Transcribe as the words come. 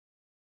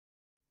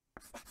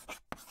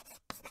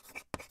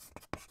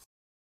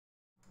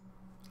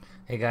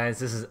Hey guys,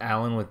 this is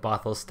Alan with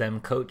Bothell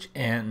STEM Coach,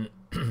 and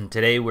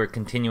today we're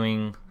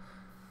continuing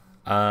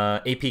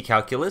AP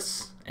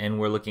Calculus, and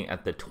we're looking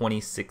at the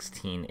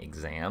 2016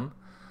 exam.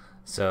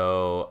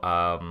 So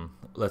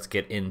let's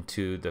get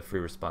into the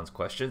free response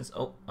questions.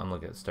 Oh, I'm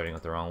starting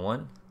with the wrong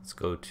one. Let's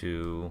go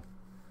to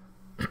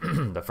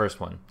the first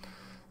one.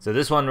 So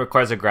this one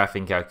requires a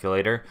graphing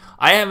calculator.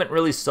 I haven't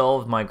really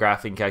solved my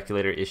graphing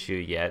calculator issue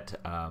yet,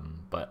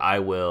 but I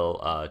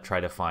will try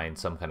to find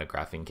some kind of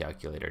graphing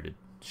calculator to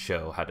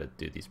show how to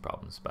do these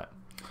problems. But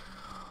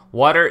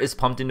water is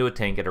pumped into a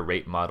tank at a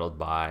rate modeled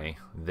by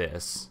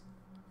this.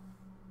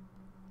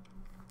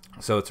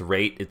 So its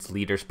rate, it's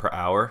liters per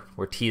hour,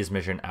 where T is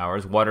measured in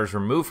hours. Water is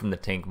removed from the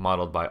tank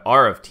modeled by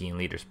R of T in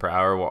liters per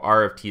hour, where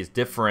R of T is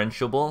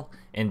differentiable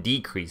and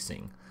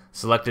decreasing.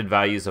 Selected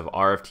values of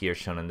R of T are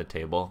shown in the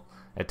table.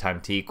 At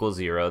time T equals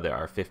 0, there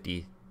are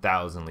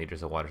 50,000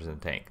 liters of water in the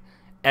tank.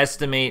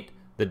 Estimate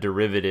the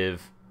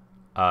derivative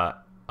of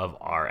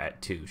R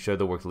at 2. Show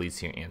the work that leads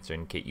to your answer.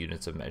 Indicate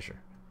units of measure.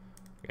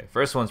 Okay,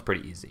 first one's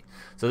pretty easy.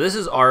 So this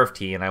is R of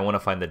T, and I want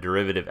to find the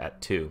derivative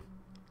at 2.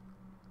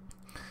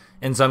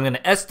 And so I'm going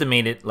to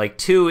estimate it like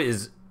 2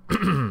 is,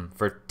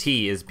 for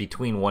T, is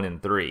between 1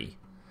 and 3.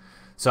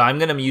 So I'm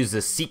going to use the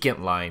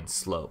secant line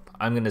slope.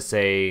 I'm going to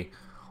say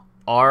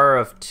R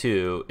of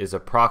 2 is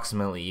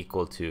approximately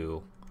equal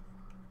to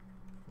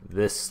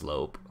this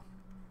slope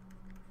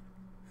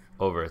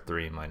over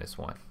 3 minus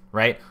 1,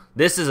 right?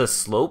 This is a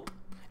slope,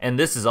 and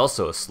this is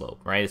also a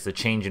slope, right? It's the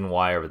change in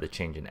y over the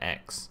change in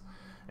x.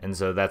 And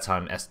so that's how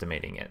I'm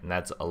estimating it. And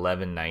that's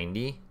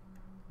 1190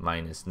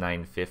 minus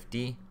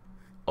 950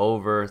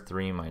 over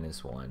 3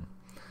 minus 1.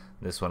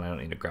 This one I don't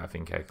need a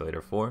graphing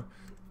calculator for.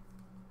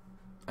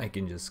 I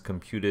can just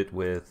compute it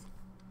with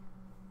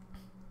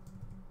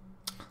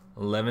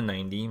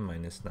 1190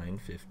 minus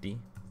 950.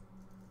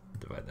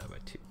 Divide that by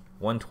 2.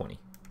 120.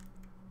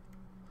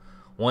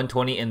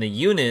 120, and the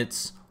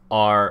units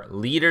are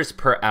liters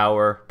per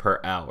hour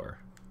per hour.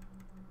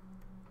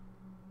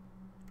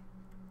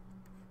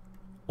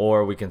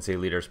 Or we can say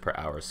liters per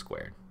hour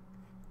squared.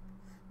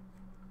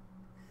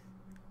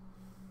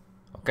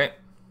 Okay.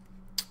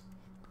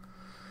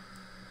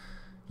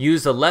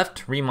 Use the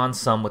left Riemann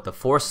sum with the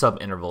 4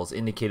 subintervals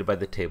indicated by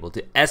the table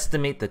to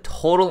estimate the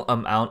total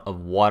amount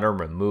of water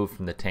removed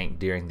from the tank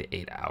during the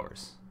 8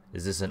 hours.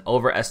 Is this an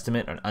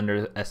overestimate or an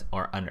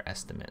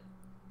underestimate?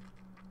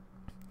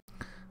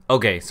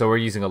 Okay, so we're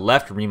using a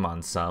left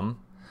Riemann sum.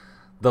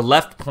 The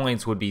left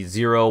points would be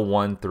 0,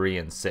 1, 3,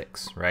 and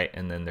 6, right?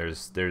 And then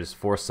there's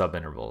 4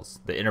 subintervals.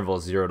 The interval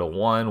is 0 to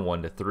 1,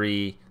 1 to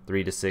 3,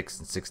 3 to 6,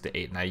 and 6 to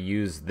 8. And I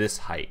use this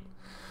height.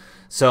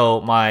 So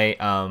my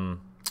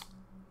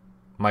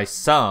my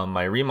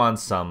Riemann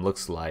sum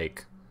looks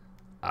like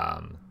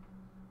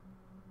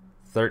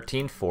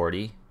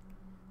 1340.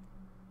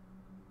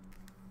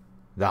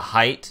 The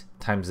height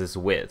times this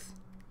width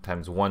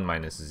times 1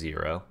 minus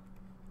 0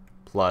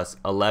 plus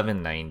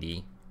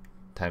 1190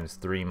 times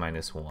 3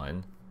 minus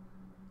 1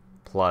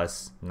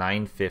 plus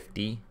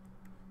 950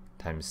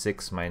 times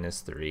 6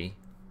 minus 3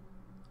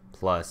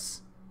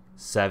 plus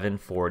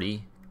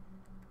 740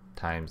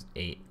 times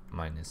 8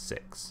 minus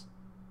 6.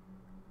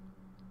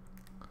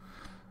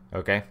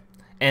 Okay?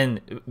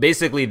 And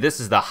basically this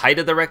is the height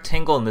of the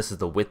rectangle and this is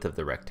the width of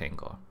the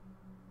rectangle.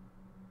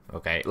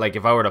 Okay? Like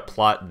if I were to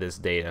plot this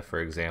data, for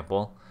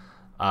example,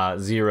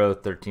 0,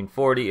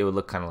 1340, it would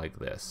look kind of like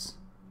this.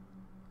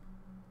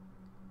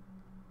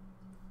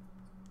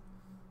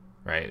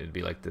 Right, it'd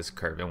be like this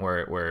curve, and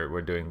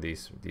we're doing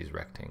these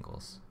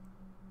rectangles.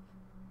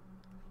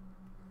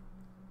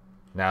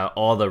 Now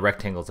all the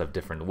rectangles have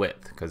different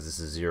width because this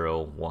is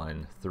 0,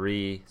 1,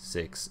 3,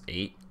 6,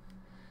 8,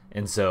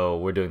 and so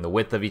we're doing the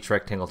width of each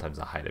rectangle times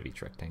the height of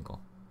each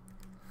rectangle.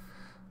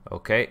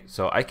 Okay,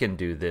 so I can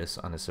do this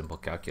on a simple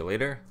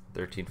calculator.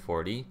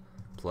 1340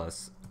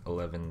 plus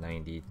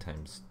 1190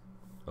 times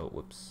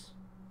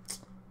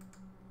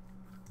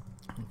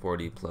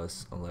 40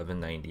 plus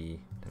 1190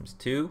 times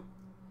 2.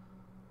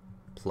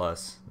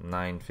 Plus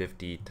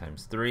 950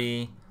 times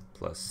 3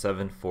 plus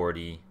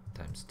 740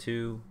 times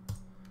 2.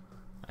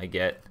 I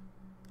get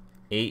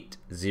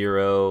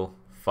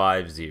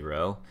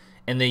 8050.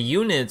 And the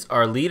units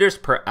are liters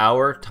per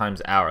hour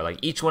times hour. Like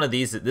each one of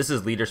these, this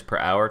is liters per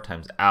hour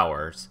times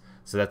hours.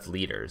 So that's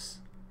liters.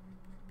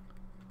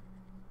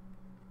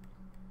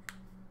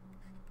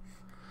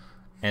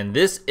 And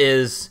this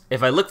is,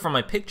 if I look from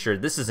my picture,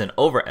 this is an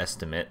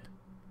overestimate.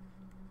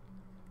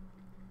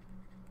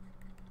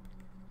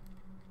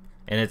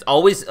 And it's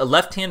always, a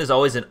left hand is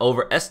always an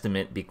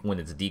overestimate when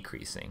it's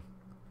decreasing.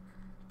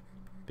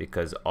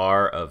 Because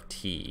R of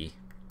T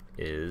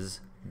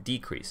is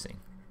decreasing.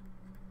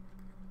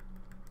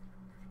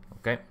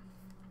 Okay.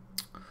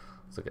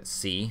 Let's look at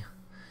C.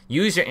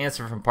 Use your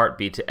answer from part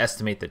B to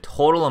estimate the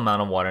total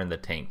amount of water in the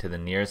tank to the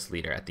nearest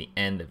liter at the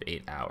end of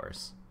 8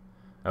 hours.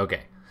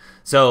 Okay.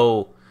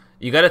 So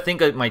you got to think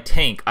of my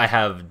tank. I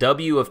have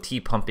W of T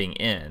pumping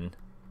in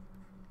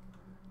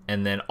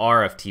and then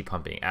R of T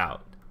pumping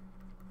out.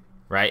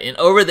 Right? And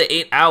over the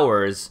 8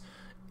 hours,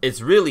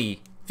 it's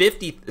really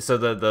 50. So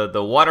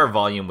the water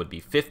volume would be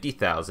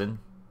 50,000,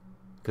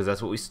 because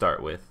that's what we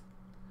start with,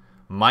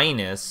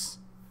 minus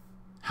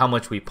how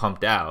much we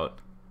pumped out,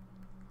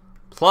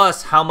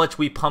 plus how much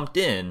we pumped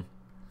in,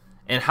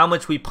 and how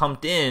much we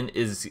pumped in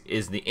is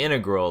the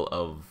integral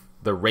of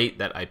the rate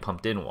that I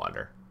pumped in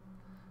water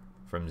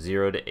from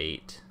 0 to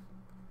 8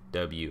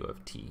 W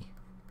of t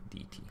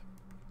dt.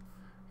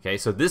 Okay,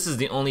 so this is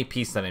the only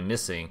piece that I'm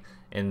missing,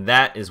 and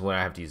that is what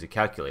I have to use a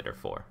calculator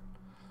for.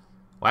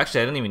 Well,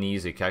 actually, I don't even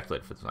use a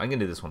calculator for this one. I'm going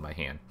to do this one by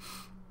hand.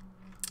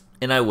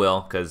 And I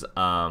will, because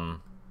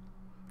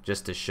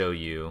just to show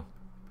you,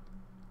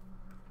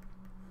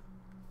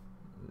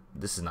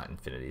 this is not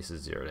infinity. This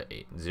is 0 to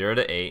 8. 0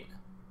 to 8,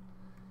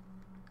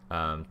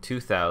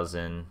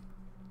 2,000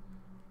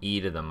 e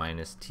to the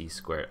minus t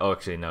squared. Oh,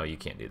 actually, no, you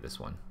can't do this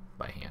one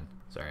by hand.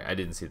 Sorry, I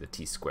didn't see the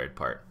t squared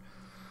part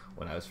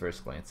when I was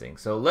first glancing.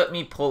 So let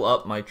me pull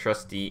up my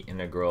trusty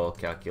integral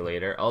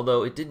calculator,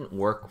 although it didn't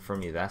work for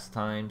me last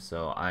time,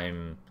 so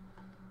I'm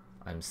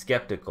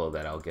skeptical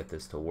that I'll get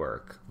this to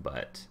work,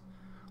 but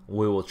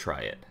we will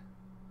try it.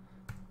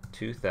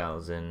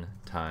 2,000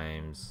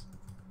 times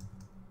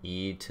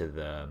e to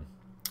the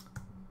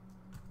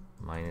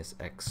minus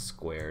x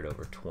squared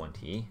over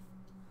 20,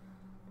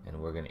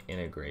 and we're going to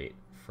integrate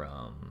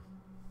from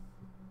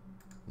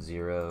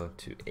 0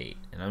 to 8.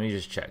 And let me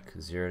just check.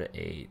 0 to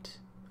 8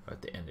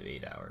 at the end of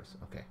 8 hours.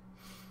 Okay.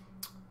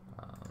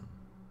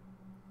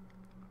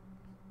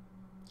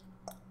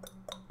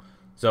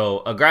 So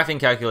a graphing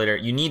calculator,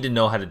 you need to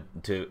know how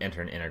to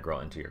enter an integral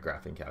into your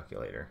graphing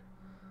calculator.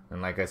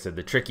 And like I said,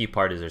 the tricky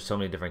part is there's so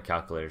many different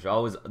calculators.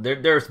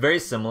 They're very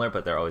similar,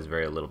 but they're always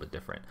very a little bit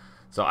different.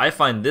 So I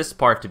find this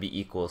part to be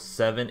equal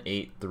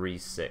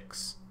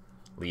 7836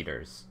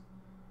 liters.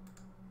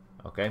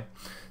 Okay,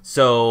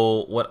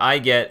 so what I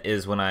get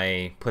is when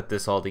I put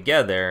this all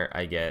together,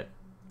 I get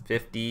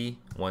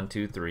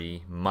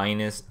 123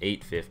 minus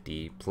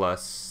 850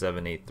 plus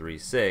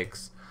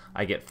 7836.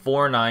 I get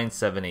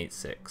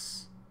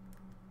 49786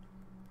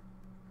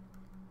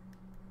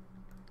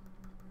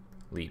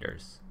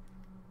 liters.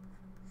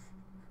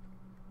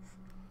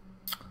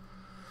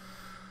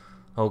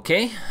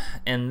 Okay,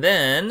 and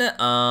then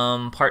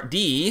part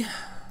D,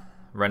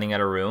 running out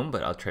of room,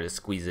 but I'll try to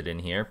squeeze it in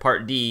here.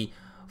 Part D,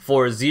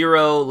 for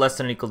 0 less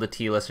than or equal to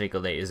t less than or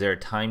equal to 8, is there a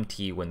time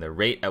t when the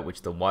rate at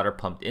which the water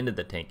pumped into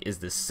the tank is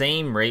the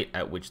same rate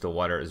at which the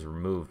water is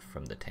removed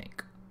from the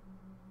tank?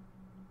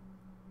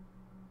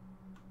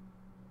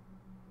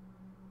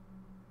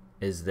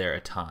 Is there a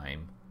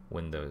time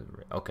when the,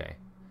 okay.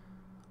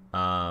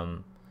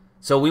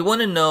 So we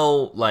want to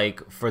know,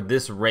 like, for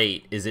this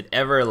rate, is it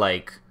ever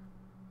like,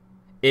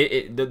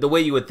 the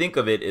way you would think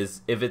of it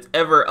is if it's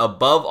ever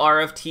above R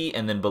of t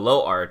and then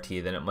below R of t,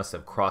 then it must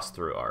have crossed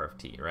through R of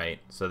t, right?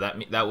 So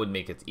that would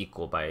make it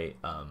equal by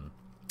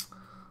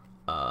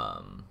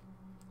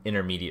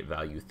intermediate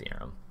value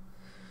theorem.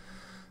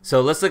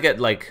 So let's look at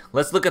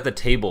the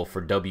table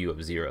for W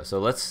of 0. So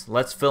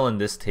let's fill in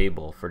this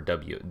table for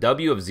W.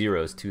 W of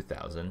 0 is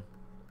 2,000.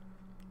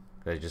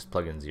 I just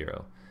plug in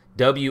 0.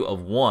 W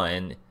of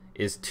 1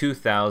 is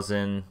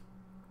 2,000.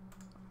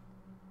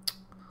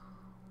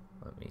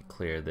 Let me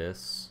clear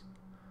this.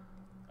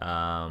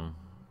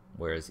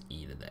 Where is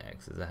e to the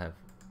x? Does that have?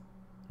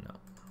 No.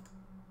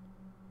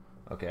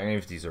 Okay, I'm gonna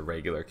have to use a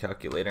regular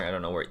calculator. I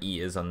don't know where e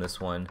is on this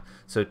one.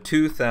 So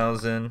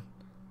 2,000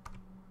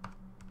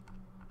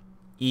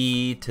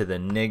 e to the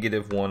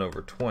negative 1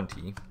 over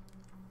 20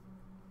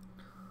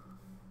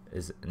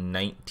 is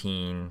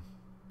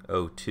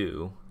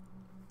 1902.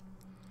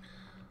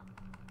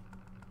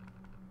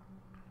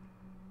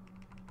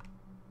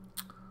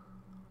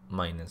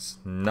 Minus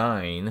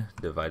 9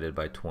 divided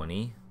by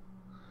 20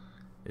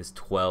 is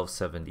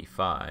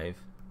 1275.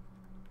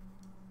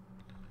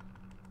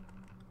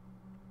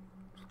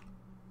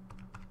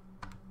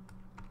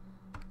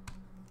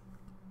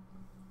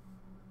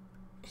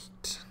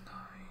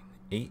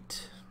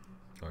 Eight,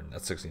 or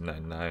not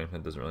 69, 9,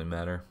 it doesn't really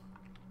matter.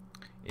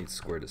 8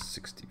 squared is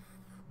 60.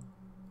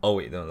 Oh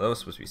wait, no, that was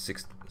supposed to be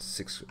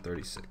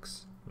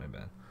 636. My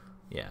bad.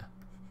 Yeah.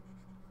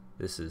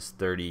 This is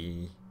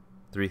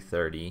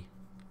 330.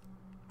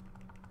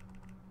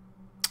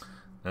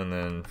 And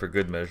then for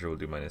good measure, we'll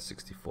do minus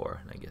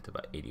 64, and I get to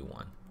about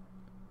 81.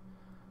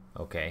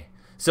 Okay.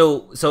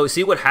 So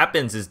see what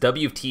happens is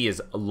W of t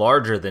is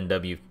larger than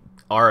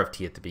R of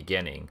t at the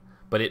beginning,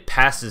 but it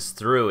passes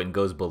through and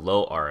goes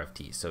below R of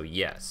t. So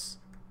yes.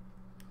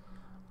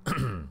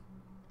 You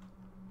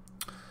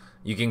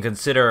can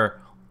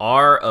consider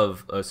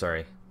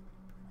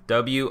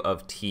W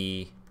of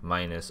t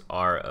minus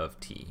R of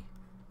t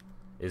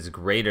is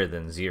greater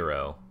than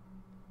 0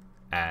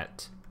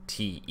 at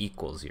t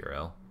equals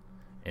 0.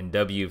 And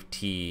W of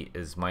t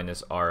is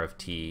minus R of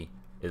t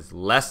is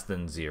less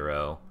than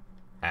 0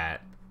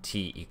 at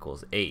t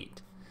equals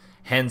 8.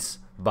 Hence,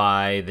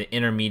 by the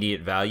intermediate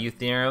value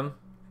theorem,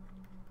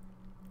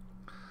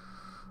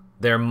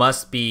 there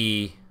must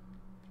be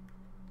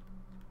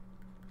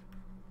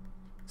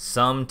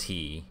some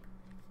t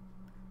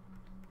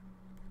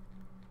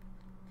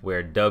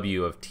where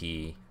W of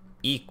t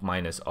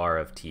minus R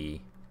of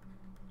t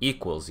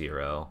equals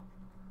 0,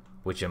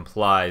 which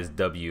implies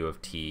W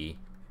of t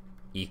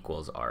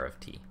equals R of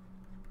t.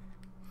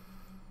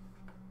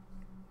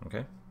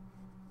 Okay.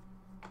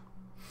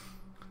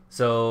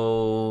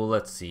 So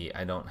let's see,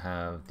 I don't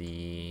have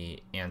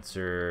the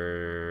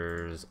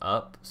answers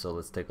up, so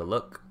let's take a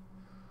look.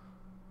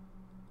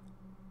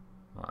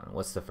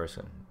 What's the first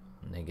one?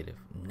 Negative.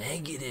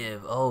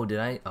 Negative! Oh, did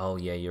I? Oh,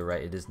 yeah, you're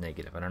right, it is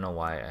negative. I don't know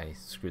why I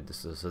screwed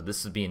this up. So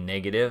this is being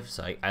negative,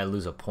 so I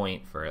lose a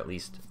point for at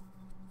least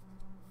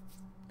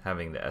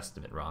having the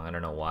estimate wrong. I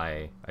don't know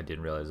why I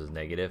didn't realize it was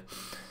negative.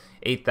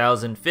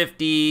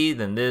 8,050,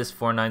 then this,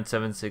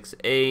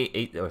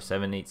 49768,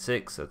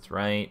 786, that's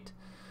right.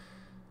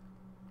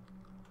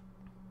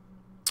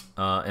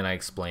 And I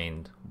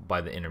explained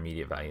by the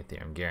intermediate value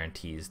theorem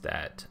guarantees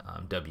that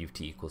W of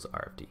t equals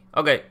R of t.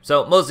 Okay,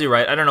 so mostly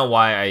right. I don't know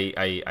why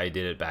I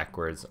did it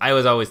backwards. I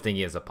was always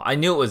thinking as I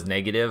knew it was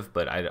negative,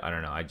 but I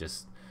don't know. I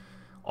just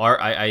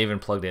I even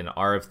plugged in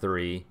R of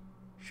 3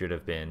 should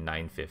have been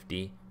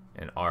 950,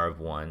 and R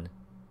of 1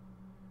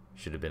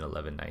 should have been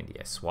 1190.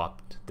 I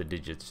swapped the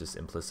digits just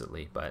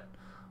implicitly, but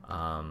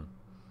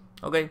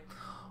okay.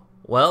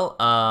 Well,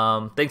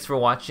 thanks for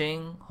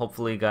watching.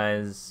 Hopefully, you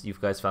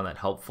guys found that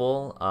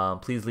helpful.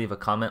 Please leave a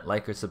comment,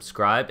 like, or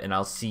subscribe, and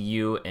I'll see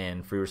you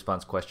in free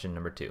response question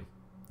number 2.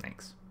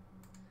 Thanks.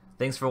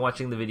 Thanks for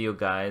watching the video,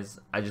 guys.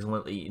 I just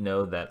want to let you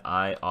know that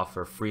I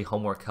offer free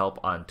homework help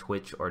on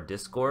Twitch or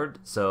Discord.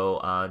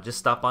 So just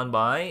stop on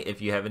by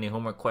if you have any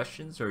homework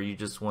questions or you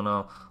just want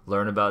to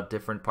learn about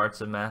different parts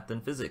of math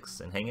and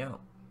physics and hang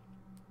out.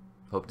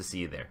 Hope to see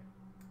you there.